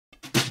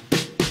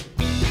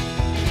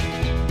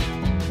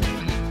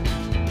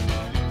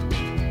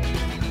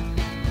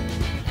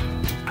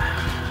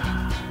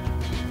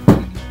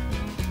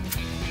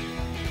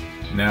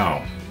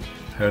Now,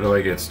 how do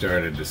I get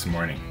started this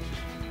morning?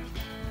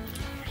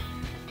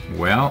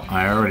 Well,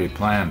 I already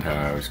planned how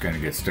I was going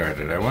to get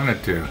started. I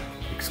wanted to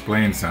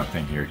explain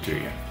something here to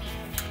you.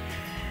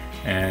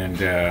 And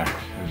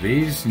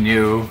these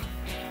new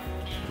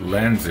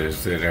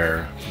lenses that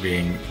are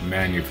being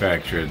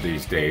manufactured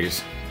these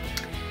days,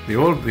 the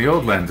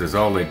old lenses,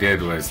 all they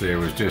did was there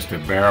was just a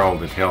barrel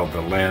that held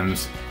the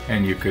lens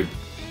and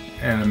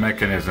a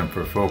mechanism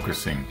for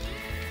focusing.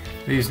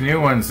 These new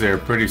ones, they're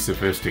pretty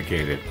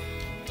sophisticated.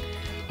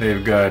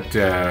 They've got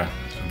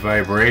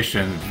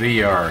vibration,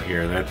 VR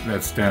here,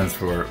 that stands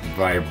for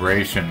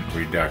vibration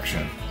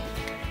reduction.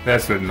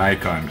 That's what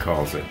Nikon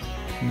calls it.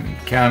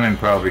 Canon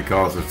probably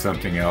calls it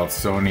something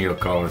else, Sony will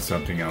call it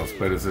something else,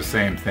 but it's the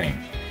same thing.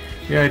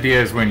 The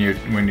idea is when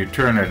you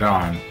turn it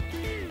on,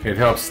 it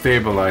helps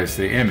stabilize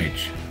the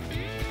image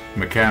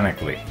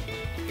mechanically.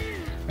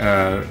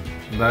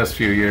 Last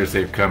few years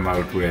they've come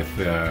out with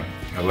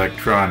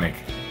electronic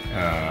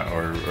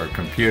or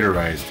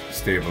computerized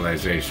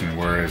stabilization,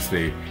 whereas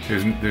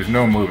there's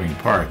no moving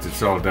parts.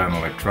 It's all done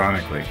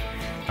electronically.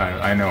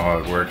 I know how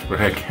it works, but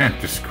I can't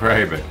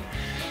describe it.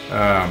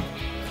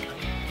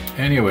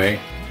 Anyway,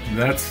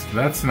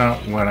 that's not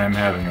what I'm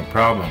having a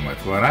problem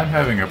with. What I'm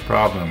having a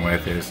problem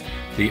with is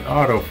the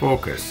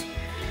autofocus.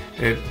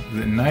 The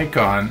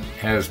Nikon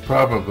has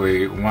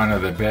probably one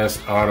of the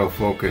best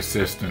autofocus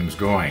systems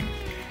going,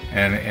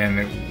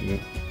 and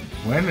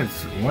when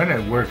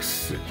it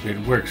works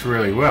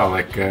really well.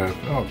 Like 2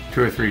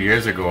 or 3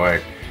 years ago,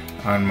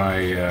 on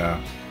my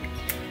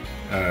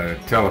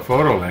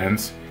telephoto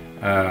lens,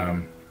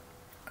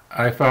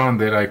 I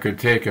found that I could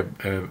take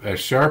a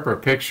sharper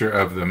picture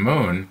of the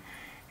moon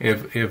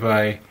if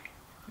I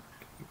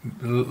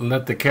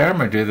let the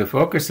camera do the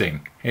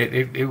focusing.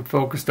 It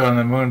focused on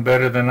the moon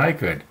better than I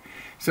could.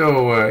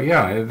 So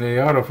yeah, the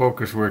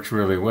autofocus works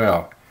really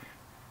well.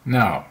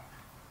 Now,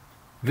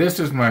 this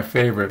is my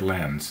favorite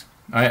lens.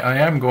 I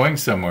am going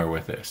somewhere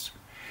with this.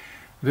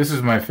 This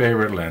is my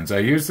favorite lens. I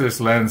use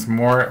this lens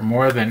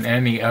more than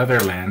any other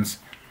lens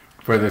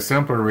for the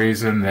simple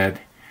reason that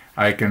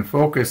I can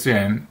focus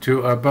in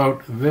to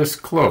about this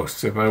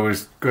close. If I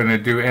was going to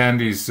do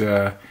Andy's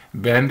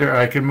bender,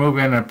 I can move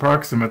in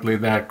approximately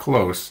that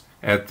close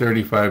at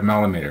 35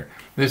 millimeter.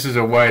 This is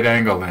a wide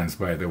angle lens,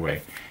 by the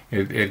way.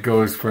 It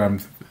goes from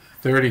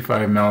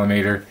 35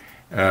 millimeter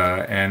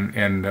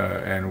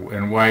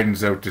and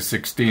widens out to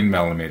 16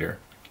 millimeter,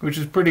 which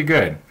is pretty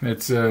good.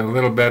 It's a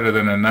little better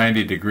than a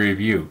 90-degree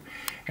view,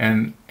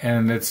 and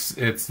it's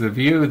the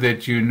view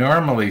that you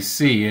normally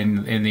see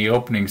in the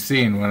opening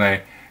scene when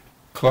I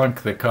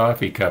clunk the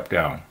coffee cup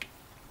down.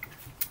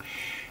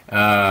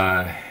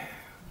 Right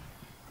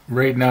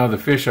now the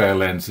fisheye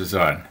lens is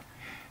on,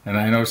 and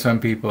I know some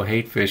people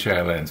hate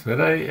fisheye lens,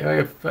 but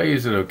I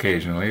use it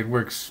occasionally. It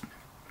works.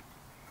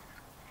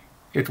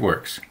 It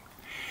works.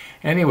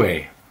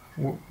 Anyway,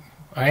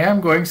 I am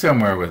going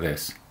somewhere with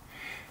this.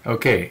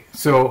 Okay,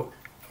 so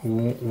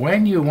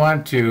when you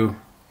want to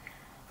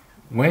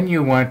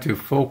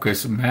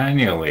focus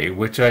manually,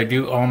 which I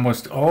do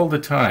almost all the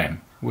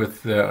time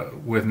with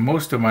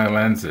most of my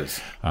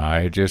lenses.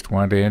 I just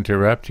want to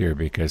interrupt here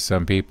because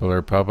some people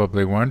are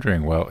probably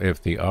wondering, well,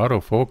 if the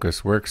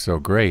autofocus works so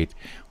great,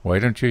 why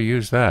don't you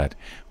use that?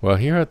 Well,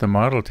 here at the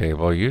model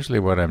table, usually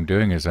what I'm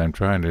doing is I'm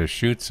trying to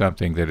shoot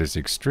something that is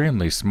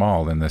extremely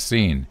small in the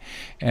scene,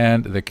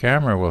 and the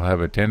camera will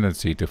have a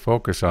tendency to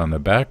focus on the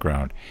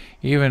background,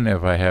 even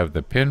if I have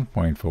the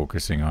pinpoint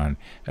focusing on.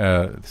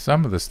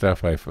 Some of the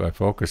stuff I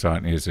focus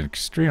on is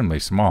extremely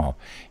small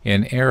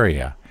in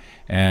area.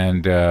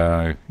 And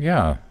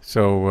yeah,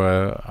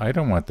 so I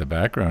don't want the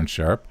background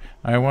sharp,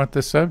 I want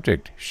the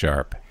subject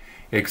sharp.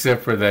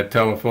 Except for that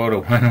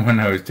telephoto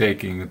when I was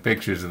taking the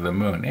pictures of the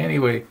moon.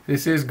 Anyway,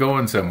 this is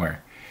going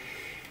somewhere.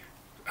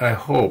 I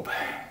hope.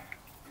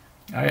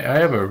 I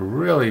have a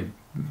really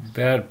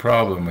bad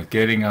problem with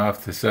getting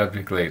off the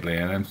subject lately,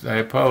 and I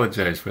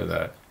apologize for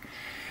that.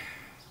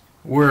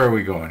 Where are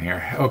we going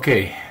here?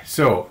 Okay,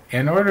 so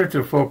in order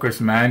to focus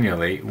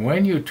manually,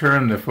 when you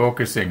turn the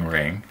focusing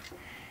ring,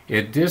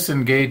 it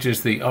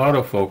disengages the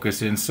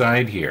autofocus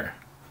inside here.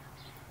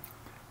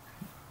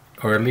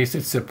 Or at least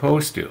it's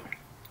supposed to.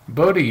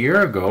 About a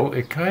year ago,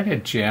 it kind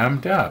of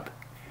jammed up.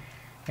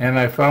 And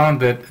I found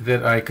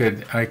that I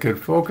could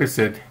focus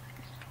it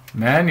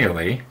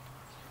manually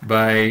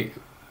by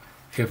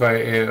if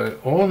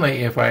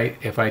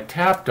I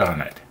tapped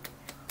on it.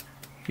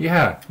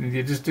 Yeah,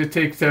 you just to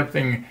take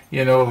something,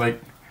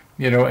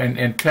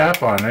 and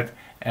tap on it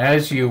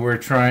as you were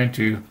trying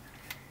to.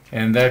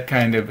 And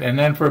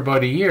then for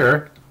about a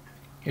year,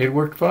 it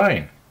worked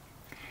fine.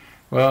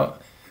 Well,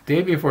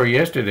 day before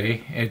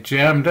yesterday, it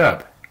jammed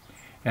up,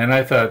 and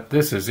I thought,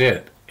 this is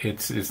it.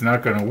 It's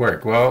not going to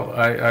work. Well,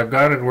 I've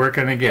got it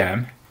working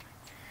again,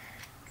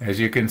 as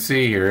you can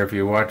see here if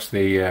you watch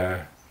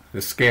the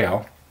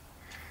scale.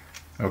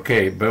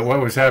 Okay, but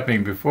what was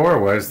happening before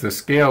was the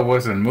scale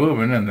wasn't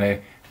moving and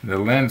the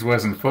lens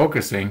wasn't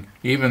focusing,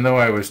 even though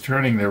I was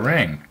turning the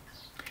ring.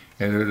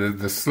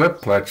 The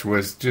slip clutch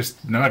was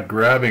just not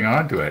grabbing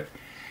onto it.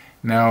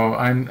 Now,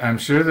 I'm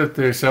sure that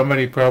there's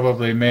somebody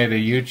probably made a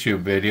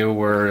YouTube video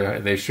where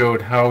they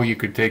showed how you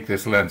could take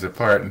this lens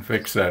apart and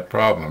fix that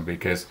problem,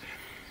 because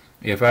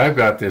if I've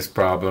got this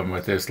problem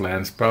with this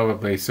lens,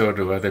 probably so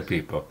do other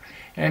people.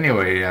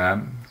 Anyway,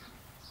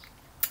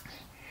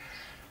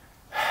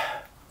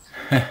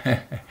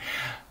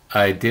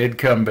 I did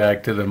come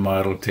back to the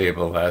model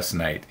table last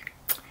night.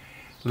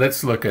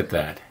 Let's look at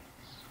that.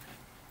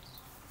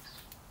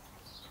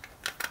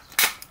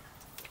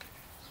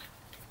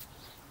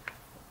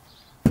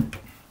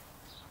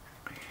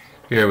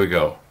 Here we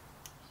go.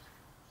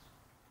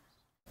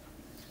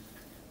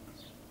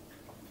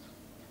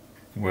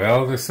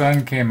 Well, the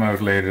sun came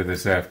out later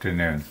this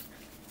afternoon,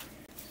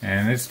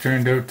 and it's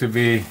turned out to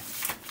be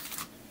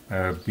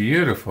a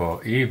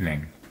beautiful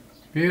evening.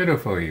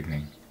 Beautiful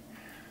evening.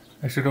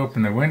 I should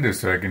open the window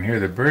so I can hear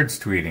the birds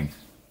tweeting.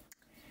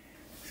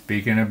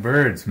 Speaking of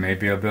birds,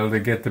 maybe I'll be able to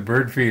get the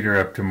bird feeder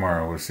up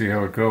tomorrow. We'll see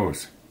how it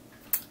goes.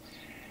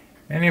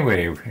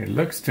 Anyway, it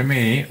looks to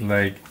me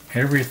like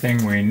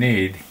everything we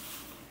need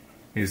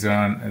is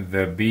on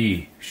the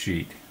B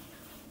sheet.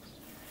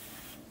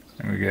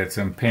 And we got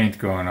some paint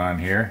going on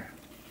here.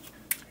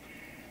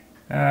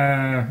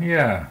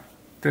 Yeah,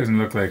 doesn't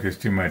look like there's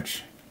too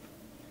much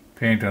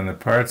paint on the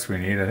parts we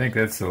need. I think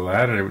that's the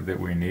ladder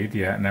that we need.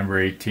 Yeah, number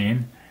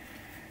 18.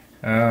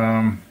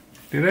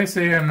 Did I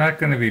say I'm not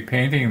going to be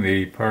painting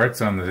the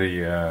parts on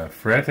the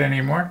fret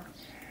anymore?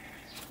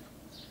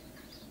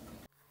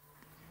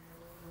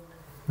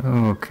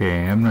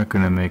 Okay, I'm not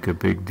going to make a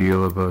big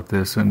deal about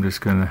this. I'm just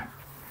going to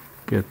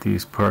get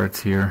these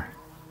parts here.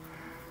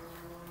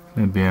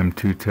 Maybe I'm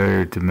too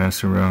tired to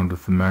mess around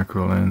with the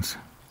macro lens.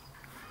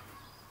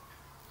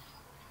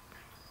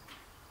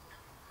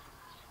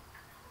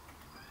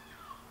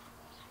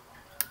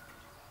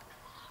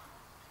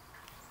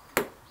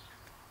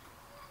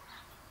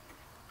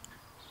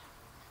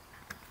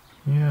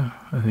 Yeah,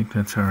 I think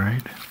that's all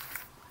right.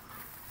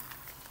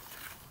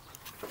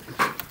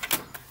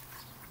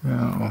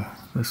 Now,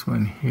 this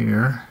one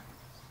here.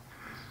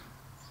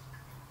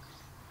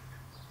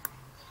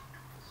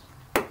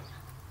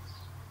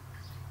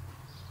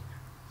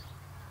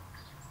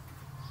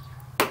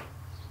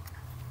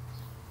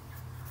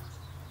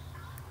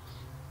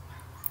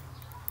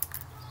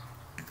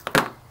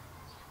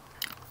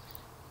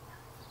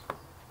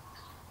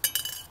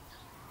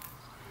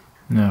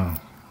 Now,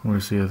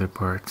 where's the other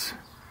parts?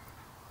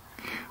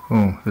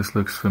 Oh, this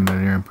looks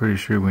familiar. I'm pretty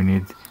sure we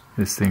need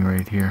this thing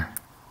right here.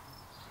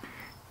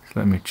 So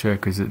let me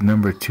check. Is it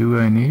number 2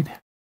 I need?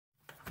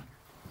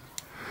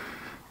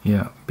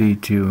 Yeah,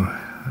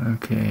 B2.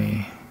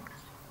 Okay.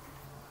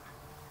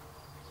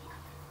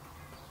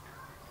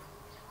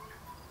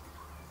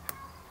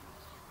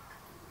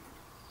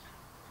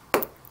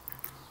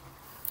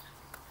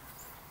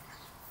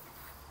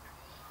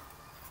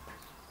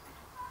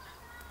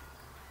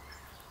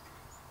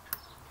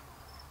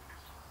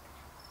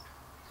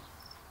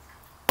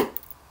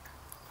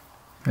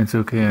 It's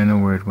okay, I know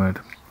where it went.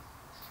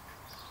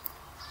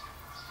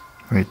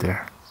 Right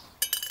there.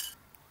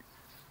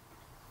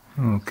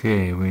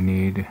 Okay, we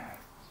need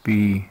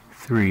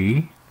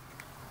B3.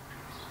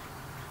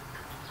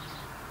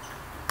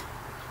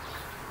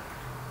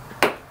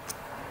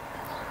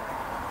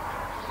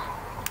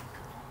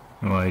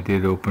 Oh, I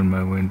did open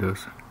my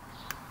windows.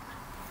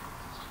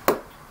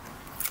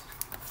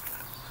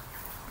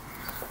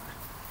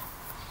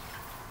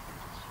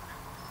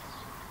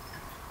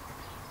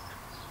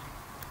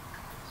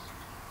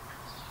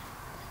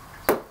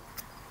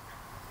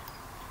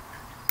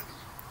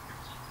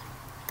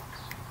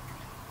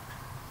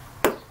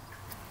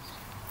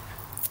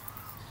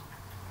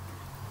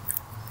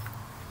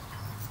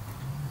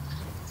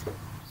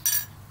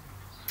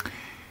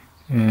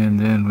 And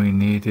then we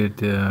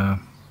needed,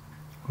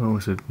 what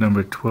was it,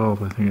 number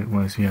 12, I think it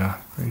was, yeah,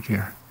 right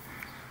here.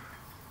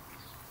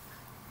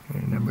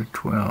 Okay, number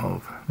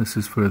 12. This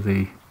is for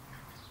the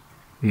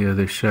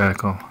other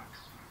shackle.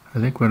 I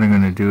think what I'm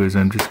going to do is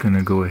I'm just going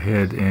to go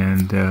ahead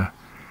and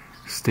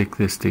stick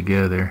this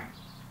together.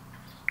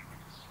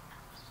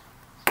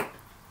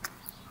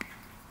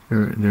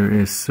 There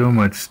is so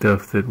much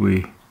stuff that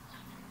we...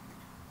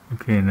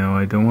 Okay, now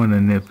I don't want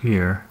to nip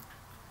here.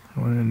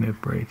 I want to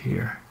nip right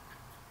here.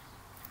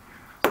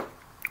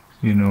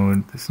 You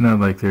know, it's not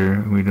like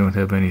we don't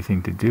have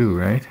anything to do,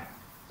 right?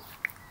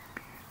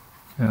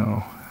 Now,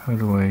 how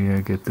do I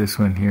get this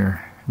one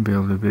here and be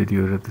able to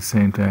video it at the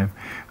same time?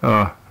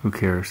 Oh, who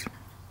cares?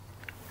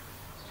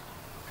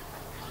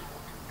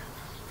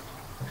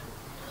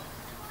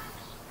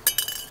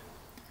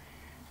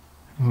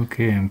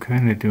 Okay, I'm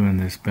kind of doing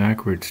this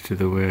backwards to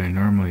the way I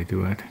normally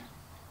do it.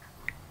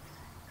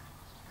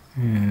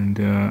 And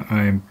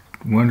I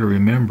want to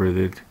remember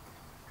that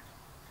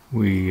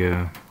we...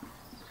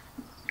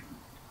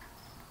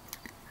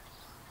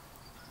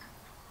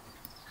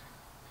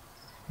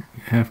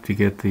 have to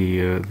get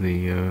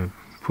the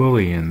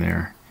pulley in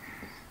there,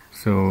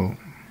 so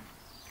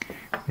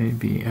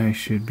maybe I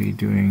should be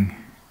doing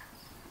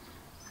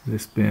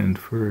this bend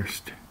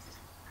first.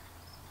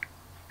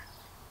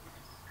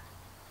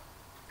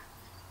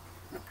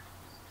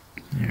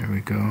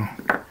 go.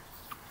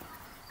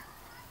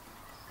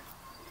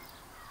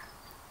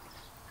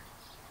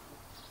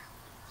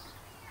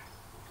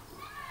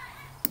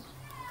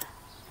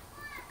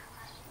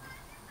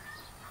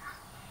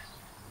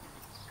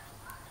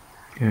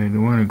 Okay, I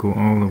don't want to go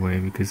all the way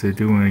because I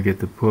do want to get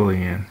the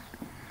pulley in.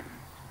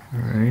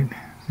 Alright,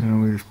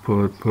 now we just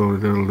pull it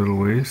out a little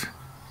ways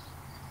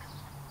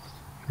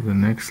to the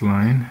next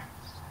line.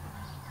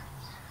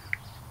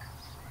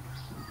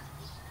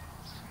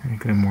 I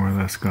think I more or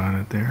less got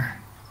it there.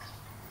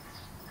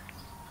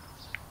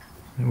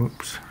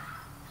 Whoops.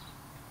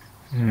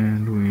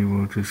 And we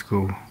will just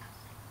go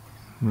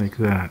like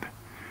that.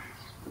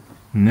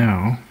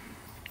 Now,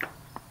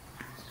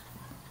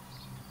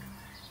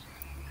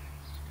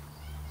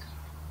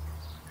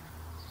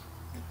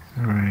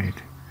 alright,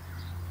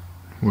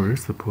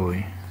 where's the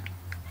pulley?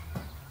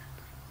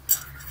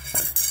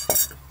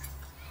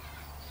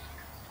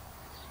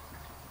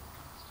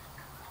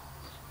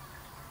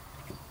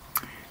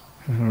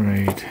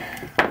 Alright,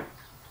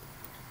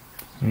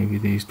 maybe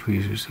these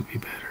tweezers would be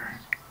better.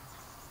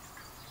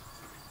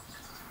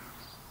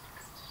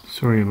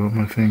 Sorry about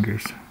my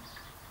fingers.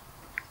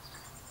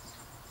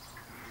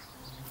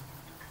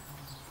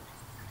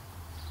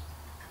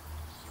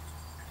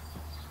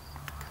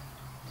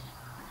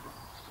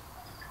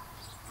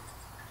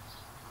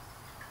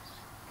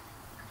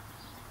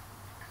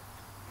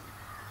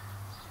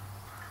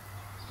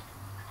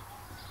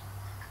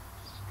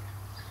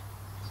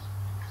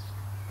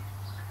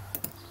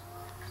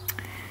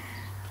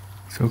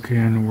 It's okay,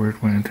 I know where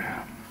it went.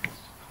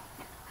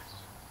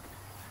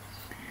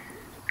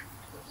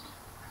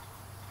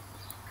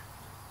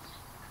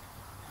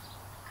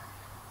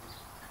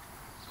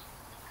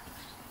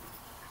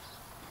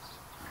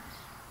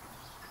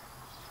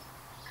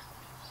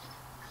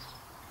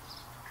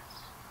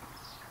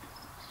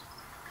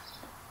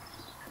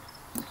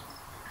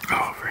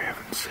 Oh, for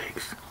heaven's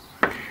sakes.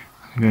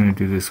 I'm going to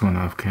do this one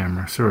off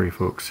camera. Sorry,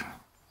 folks.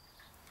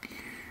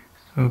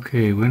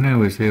 Okay, when I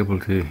was able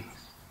to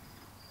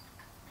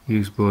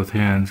use both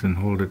hands and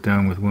hold it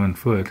down with one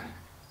foot, it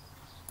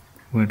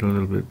went a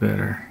little bit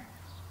better.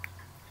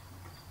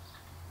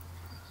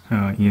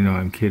 You know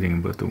I'm kidding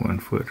about the 1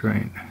 foot,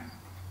 right?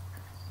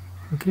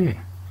 Okay.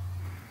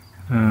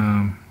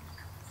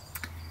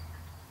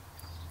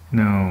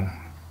 Now,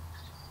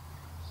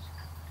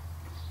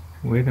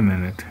 wait a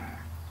minute.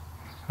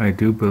 I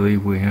do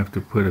believe we have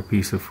to put a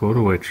piece of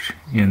photo etch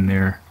in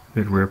there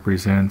that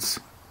represents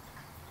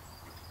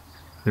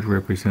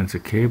a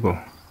cable.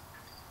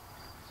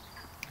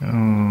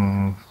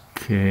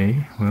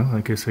 Okay, well,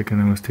 I guess I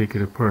can almost take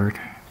it apart.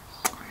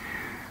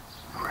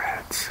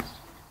 Rats.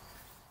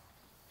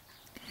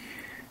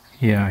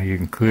 Yeah, you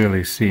can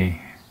clearly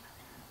see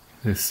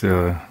this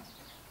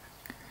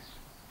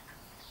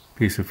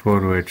piece of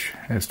photo etch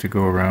has to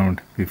go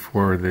around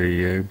before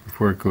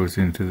it goes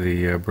into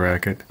the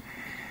bracket.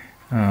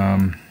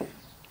 Well,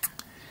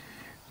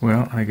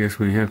 I guess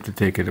we have to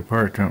take it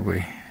apart, don't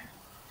we?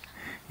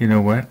 You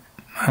know what?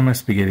 I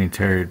must be getting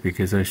tired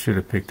because I should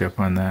have picked up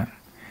on that.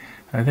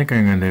 I think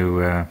I'm going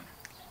to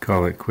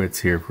call it quits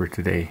here for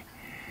today.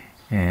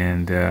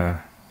 And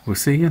we'll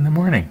see you in the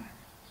morning.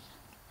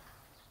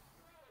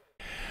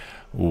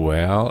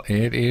 Well,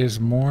 it is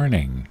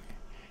morning.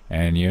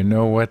 And you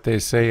know what they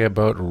say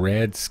about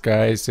red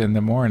skies in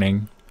the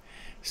morning.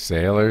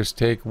 Sailors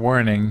take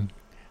warning.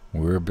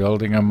 We're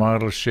building a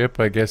model ship.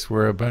 I guess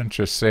we're a bunch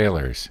of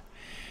sailors.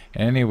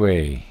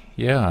 Anyway,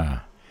 yeah,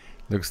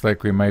 looks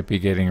like we might be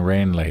getting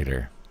rain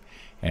later.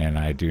 And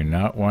I do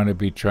not want to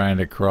be trying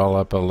to crawl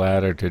up a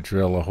ladder to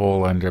drill a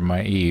hole under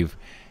my eave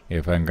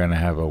if I'm going to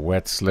have a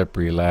wet,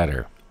 slippery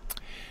ladder.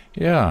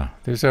 Yeah,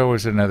 there's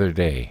always another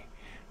day.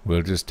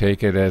 We'll just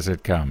take it as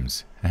it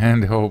comes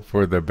and hope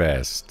for the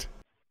best.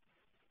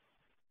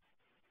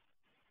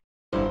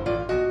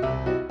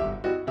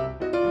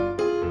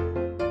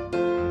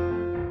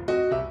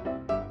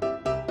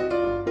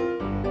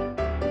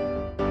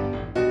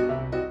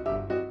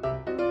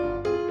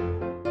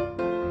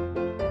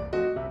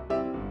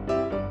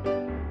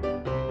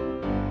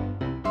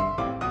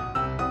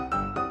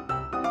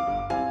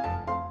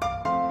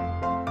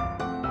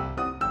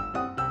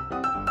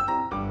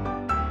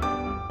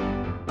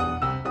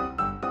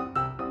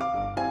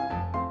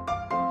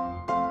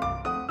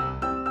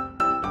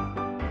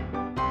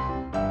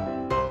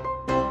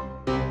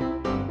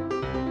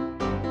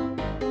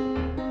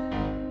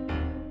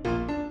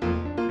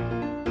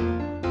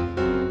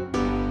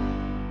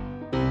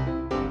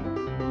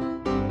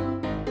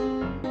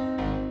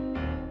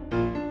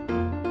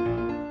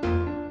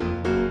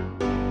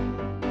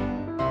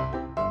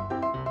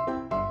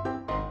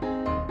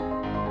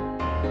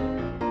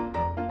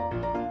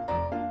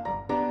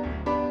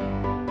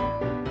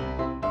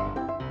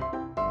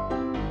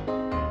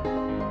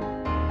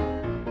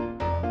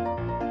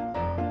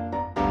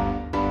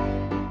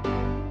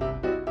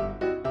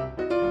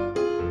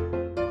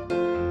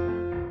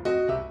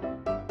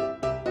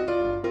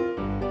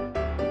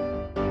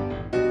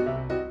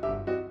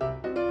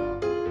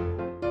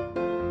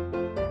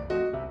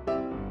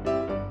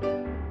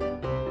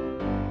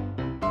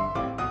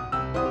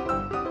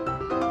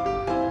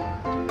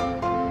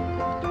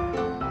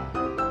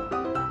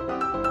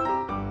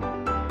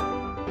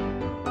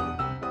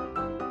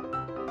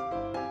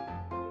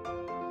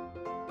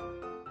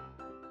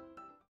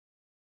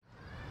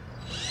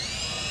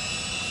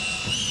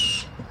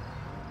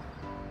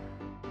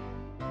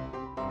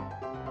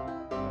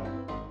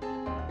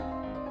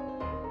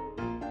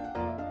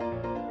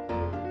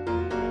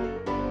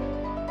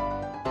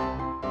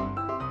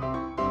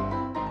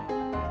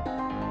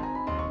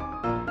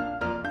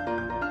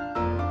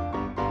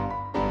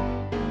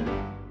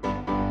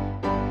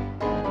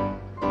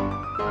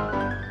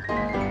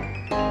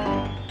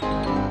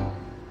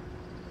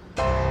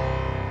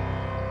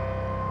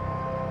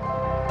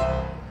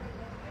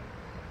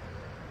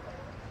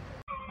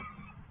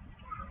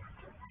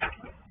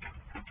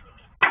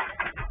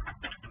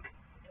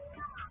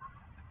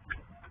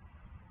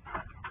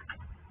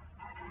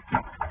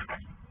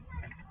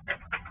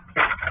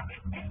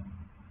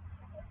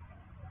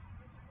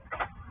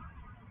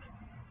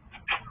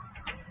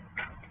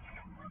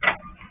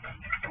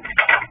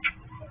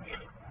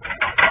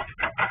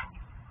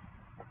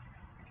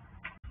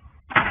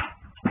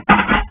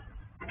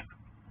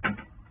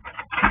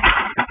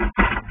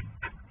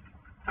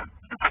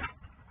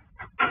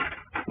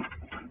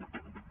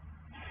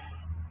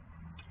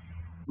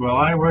 Well,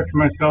 I worked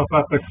myself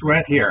up a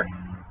sweat here.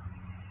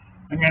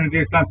 I'm going to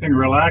do something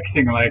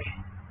relaxing like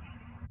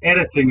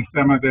editing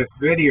some of this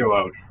video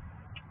out.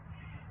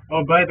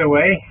 Oh, by the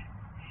way,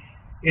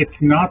 it's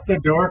not the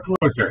door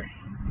closer.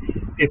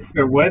 It's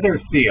the weather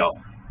seal.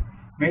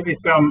 Maybe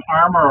some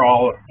armor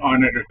all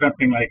on it or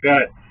something like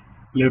that,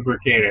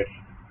 lubricated.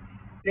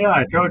 Yeah,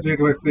 I told you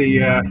it was the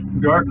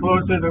door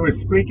closer that was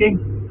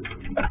squeaking.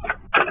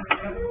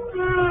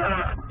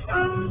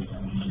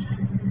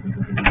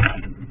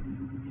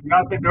 It's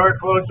not the door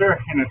closer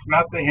and it's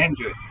not the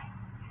hinges.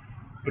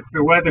 It's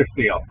the weather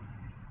seal.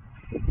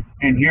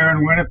 And here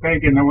in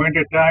Winnipeg in the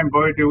wintertime,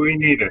 boy, do we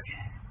need it.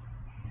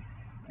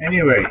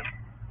 Anyway,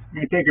 I'm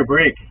going to take a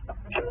break.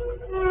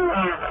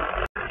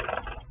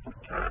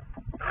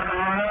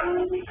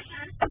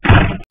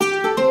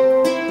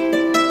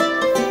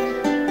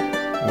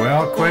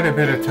 Well, quite a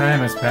bit of time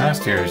has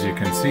passed here, as you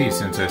can see,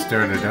 since I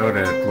started out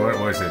at, what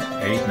was it,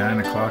 8, 9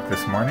 o'clock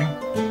this morning?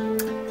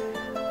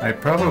 I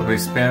probably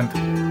spent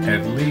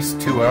at least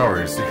 2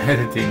 hours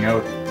editing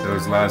out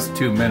those last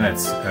 2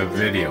 minutes of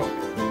video.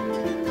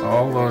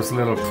 All those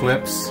little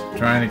clips,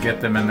 trying to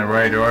get them in the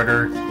right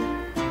order,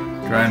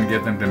 trying to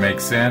get them to make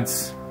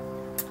sense.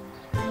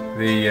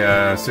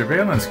 The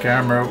surveillance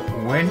camera,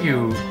 when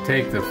you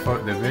take the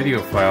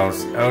video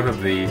files out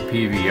of the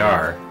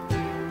PVR,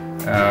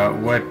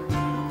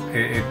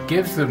 it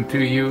gives them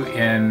to you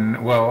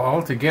in, well,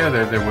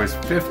 altogether there was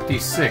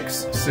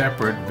 56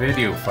 separate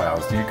video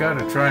files. You got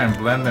to try and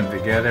blend them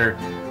together.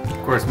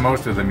 Of course,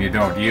 most of them you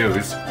don't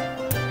use,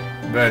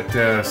 but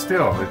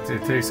still,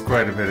 it takes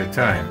quite a bit of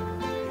time.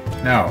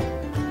 Now,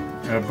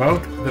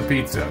 about the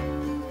pizza.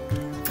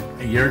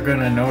 You're going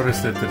to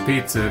notice that the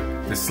pizza,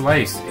 the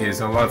slice,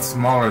 is a lot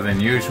smaller than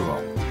usual.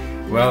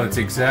 Well, it's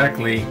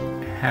exactly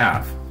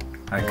half.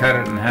 I cut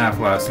it in half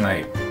last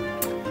night.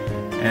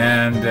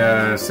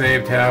 And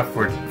saved half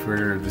for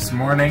this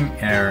morning,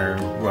 or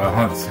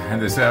well, it's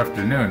this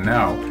afternoon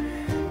now,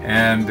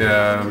 and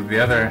the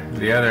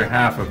other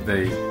half of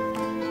the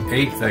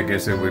 1/8, I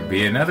guess it would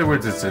be. In other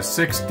words, it's a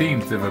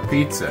 1/16 of a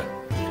pizza.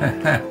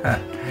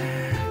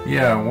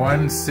 Yeah,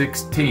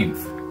 1/16.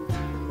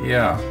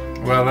 Yeah,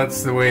 well,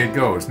 that's the way it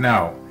goes.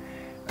 Now,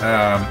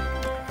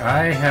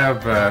 I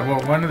have well,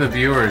 one of the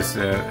viewers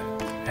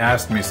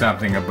asked me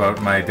something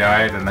about my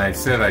diet, and I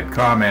said I'd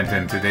comment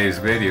in today's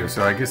video,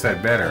 so I guess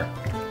I'd better.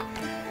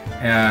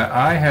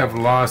 I have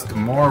lost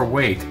more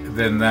weight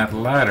than that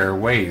ladder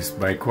weighs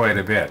by quite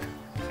a bit.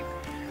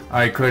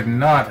 I could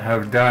not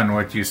have done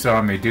what you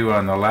saw me do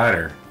on the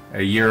ladder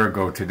a year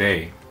ago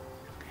today,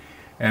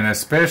 and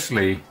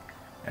especially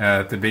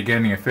at the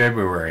beginning of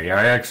February.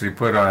 I actually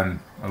put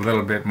on a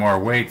little bit more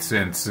weight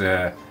since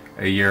a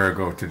year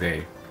ago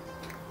today,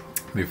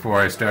 before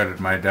I started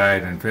my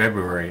diet in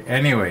February.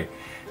 Anyway,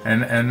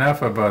 and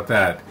enough about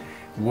that.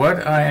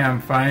 What I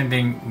am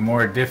finding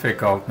more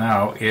difficult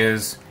now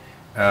is,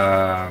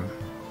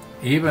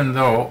 even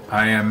though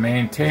I am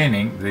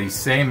maintaining the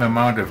same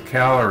amount of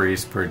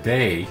calories per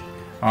day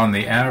on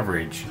the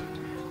average,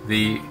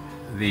 the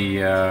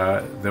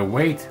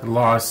weight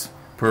loss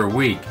per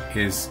week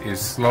is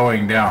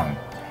slowing down.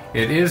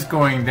 It is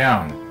going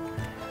down.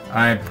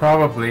 I'm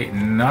probably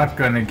not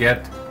going to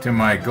get to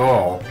my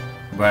goal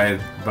by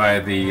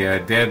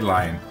the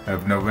deadline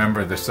of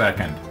November the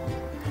 2nd.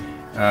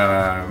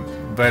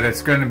 But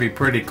it's going to be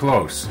pretty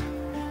close,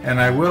 and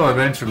I will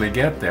eventually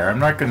get there. I'm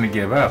not going to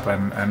give up.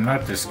 I'm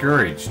not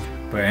discouraged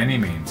by any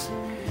means.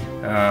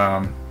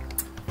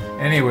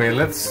 Anyway,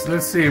 let's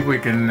see if we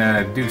can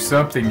do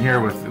something here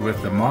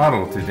with the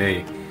model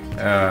today,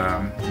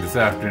 this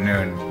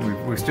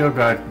afternoon. We've still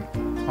got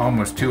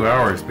almost 2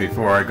 hours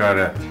before I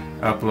gotta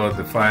upload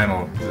the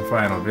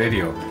final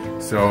video.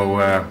 So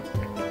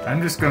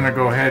I'm just going to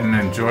go ahead and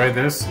enjoy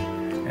this,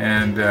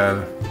 and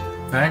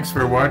thanks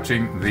for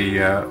watching the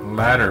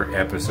ladder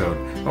episode.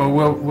 Oh,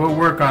 we'll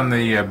work on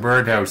the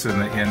birdhouse in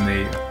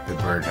the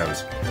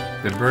birdhouse,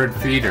 the bird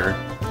feeder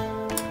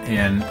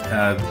in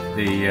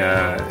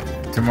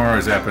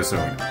tomorrow's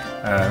episode.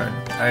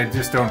 I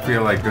just don't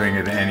feel like doing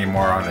it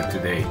anymore on it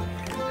today.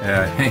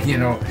 You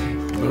know,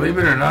 believe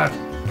it or not,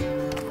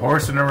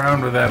 horsing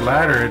around with that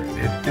ladder,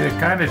 it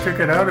kind of took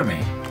it out of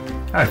me.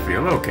 I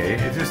feel okay.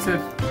 It's just that,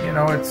 you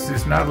know, it's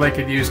just not like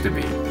it used to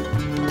be.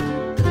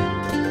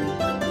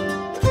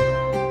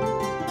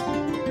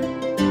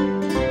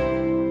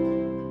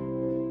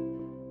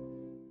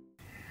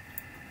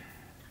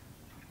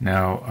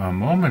 Now, a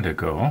moment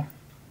ago,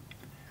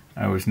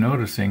 I was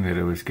noticing that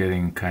it was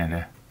getting kind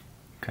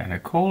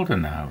of cold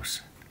in the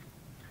house,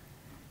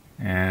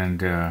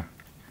 and I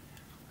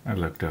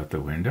looked out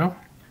the window,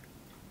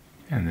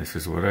 and this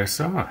is what I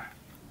saw.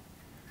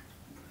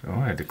 So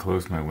I had to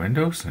close my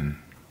windows, and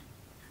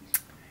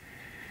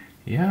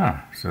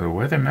yeah, so the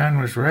weatherman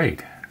was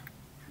right.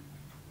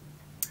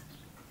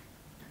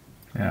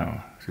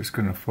 Now, is this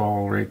going to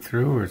fall right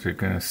through, or is it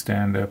going to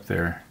stand up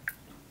there?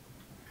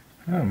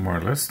 Well, more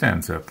or less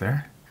stands up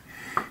there.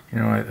 You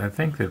know, I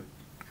think that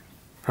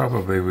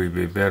probably we'd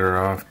be better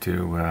off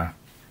to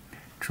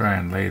try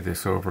and lay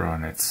this over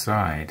on its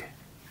side,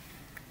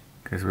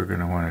 because we're going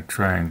to want to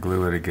try and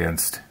glue it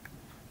against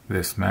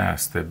this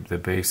mast, the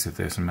base of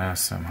this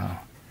mast somehow.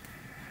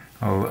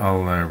 I'll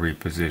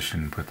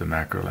reposition, put the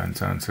macro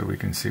lens on so we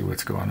can see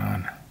what's going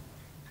on.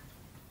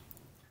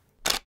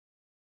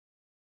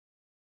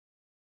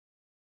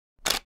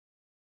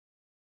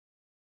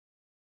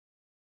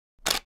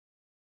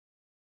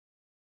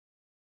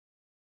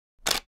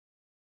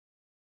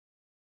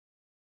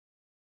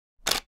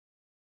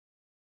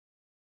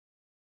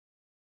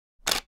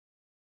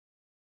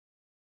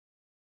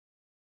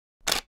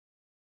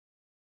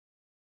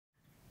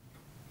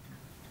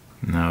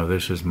 Now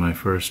this is my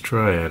first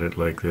try at it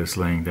like this,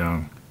 laying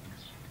down.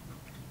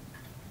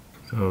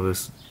 So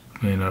this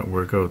may not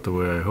work out the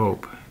way I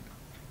hope.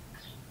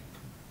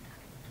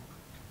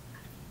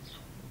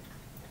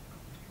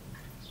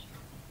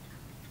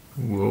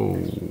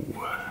 Whoa.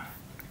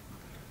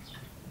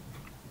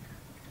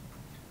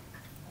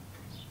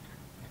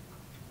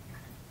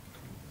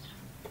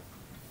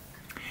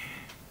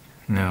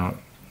 Now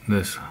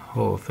this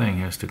whole thing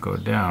has to go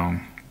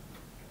down.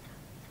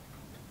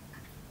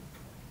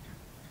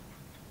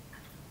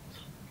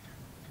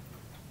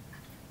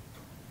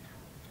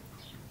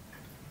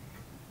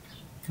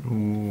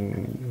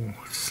 Ooh,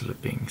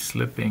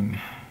 slipping.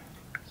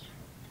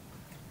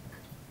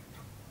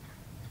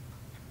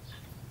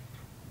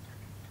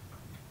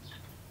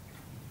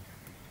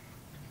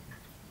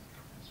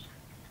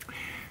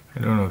 I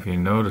don't know if you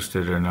noticed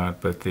it or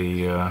not, but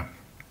the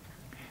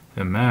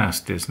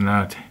mast is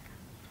not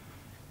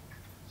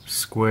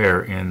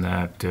square in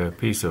that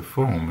piece of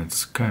foam.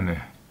 It's kind of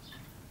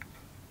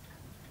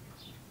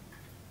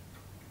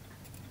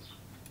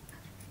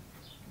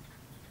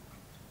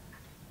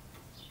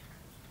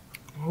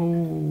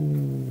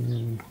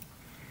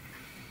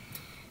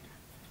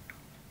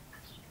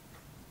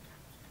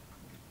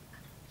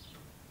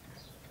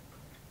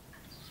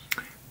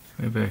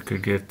maybe I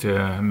could get,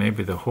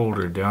 maybe the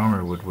holder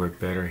downer would work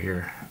better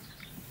here.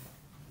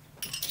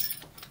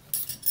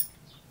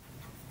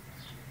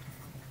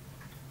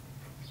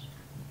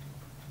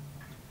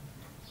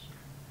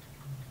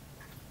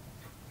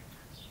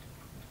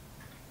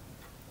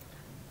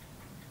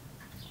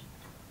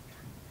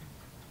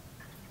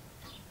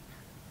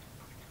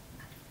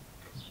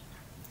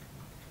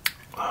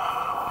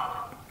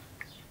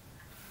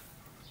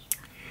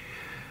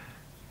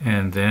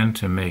 And then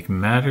to make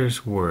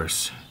matters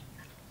worse,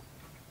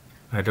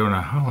 I don't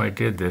know how I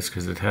did this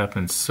because it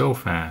happened so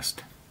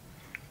fast,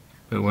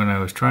 but when I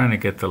was trying to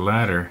get the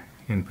ladder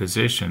in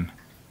position,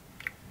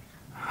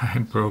 I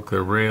broke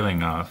the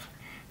railing off.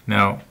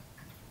 Now,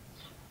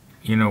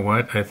 you know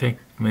what? I think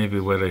maybe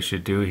what I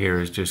should do here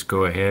is just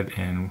go ahead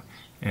and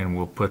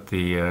we'll put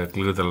the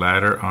glue the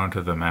ladder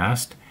onto the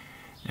mast,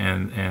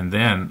 and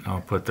then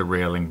I'll put the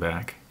railing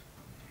back.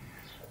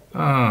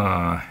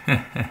 Oh,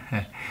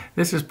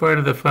 this is part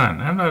of the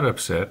fun. I'm not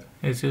upset.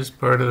 It's just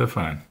part of the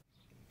fun.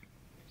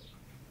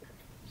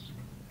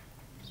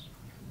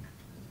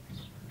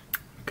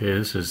 Okay,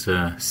 this is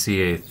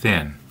CA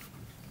thin.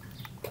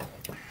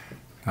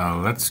 Now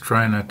let's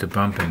try not to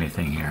bump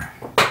anything here.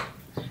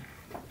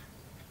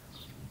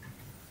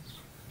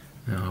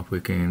 Now if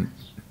we can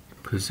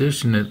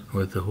position it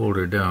with the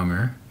holder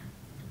downer.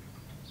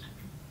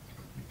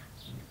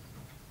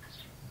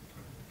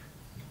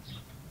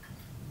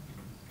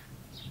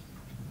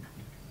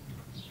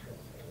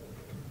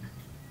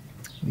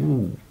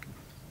 Ooh.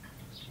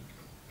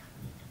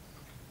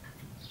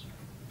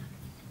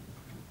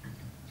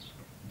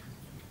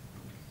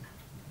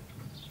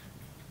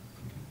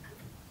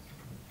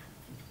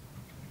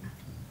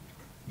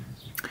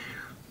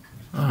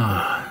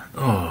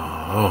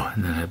 Oh,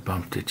 and then I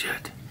bumped it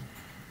yet.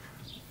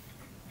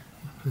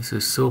 This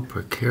is so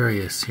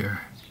precarious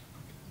here.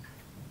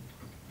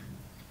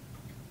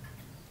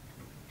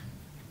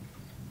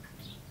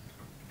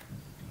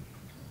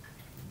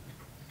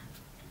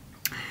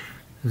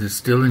 Is it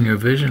still in your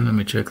vision? Let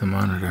me check the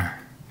monitor.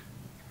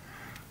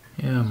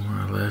 Yeah,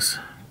 more or less.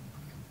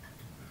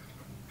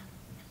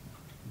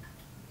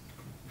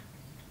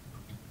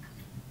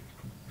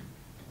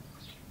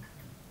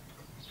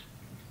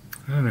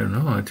 I don't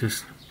know, I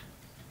just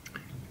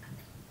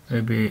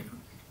maybe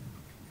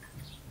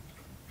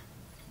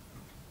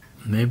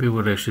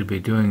what I should be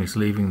doing is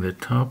leaving the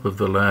top of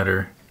the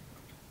ladder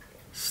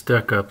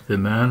stuck up the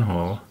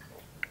manhole.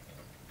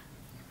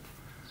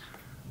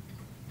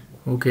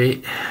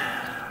 Okay,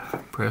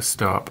 press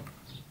stop.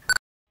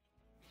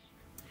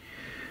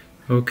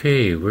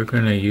 Okay, we're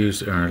going to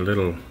use our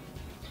little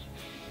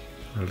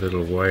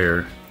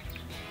wire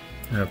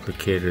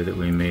applicator that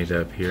we made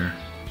up here.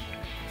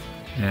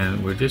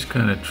 And we're just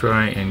going to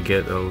try and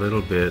get a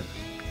little bit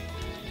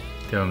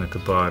down at the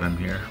bottom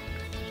here.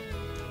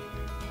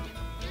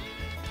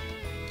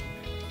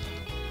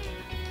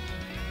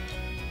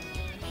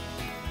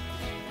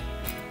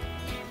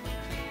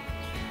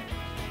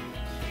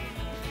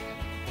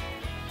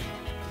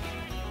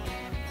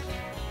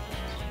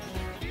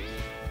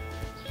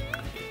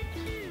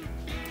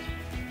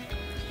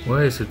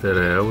 Why is it that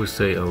I always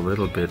say a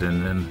little bit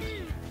and then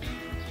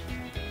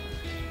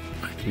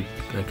I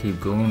keep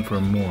going for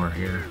more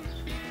here?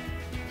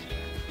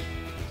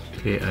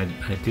 Okay,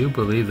 I do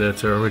believe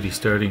that's already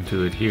starting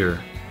to adhere.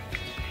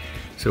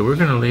 So we're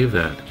going to leave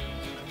that.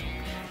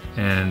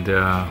 And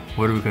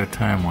what do we got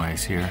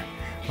time-wise here?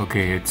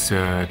 Okay, it's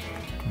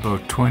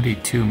about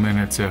 22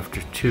 minutes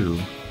after 2.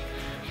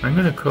 I'm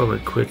going to call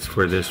it quits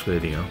for this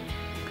video.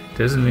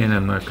 Doesn't mean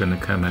I'm not going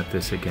to come at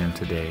this again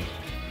today.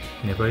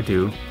 And if I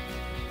do,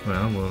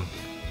 well, we'll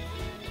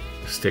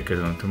stick it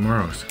on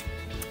tomorrow's.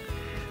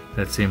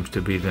 That seems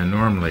to be the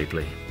norm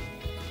lately.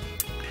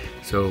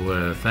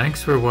 So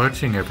thanks for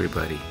watching,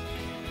 everybody.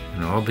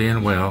 And all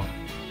being well,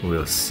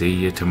 we'll see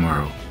you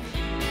tomorrow.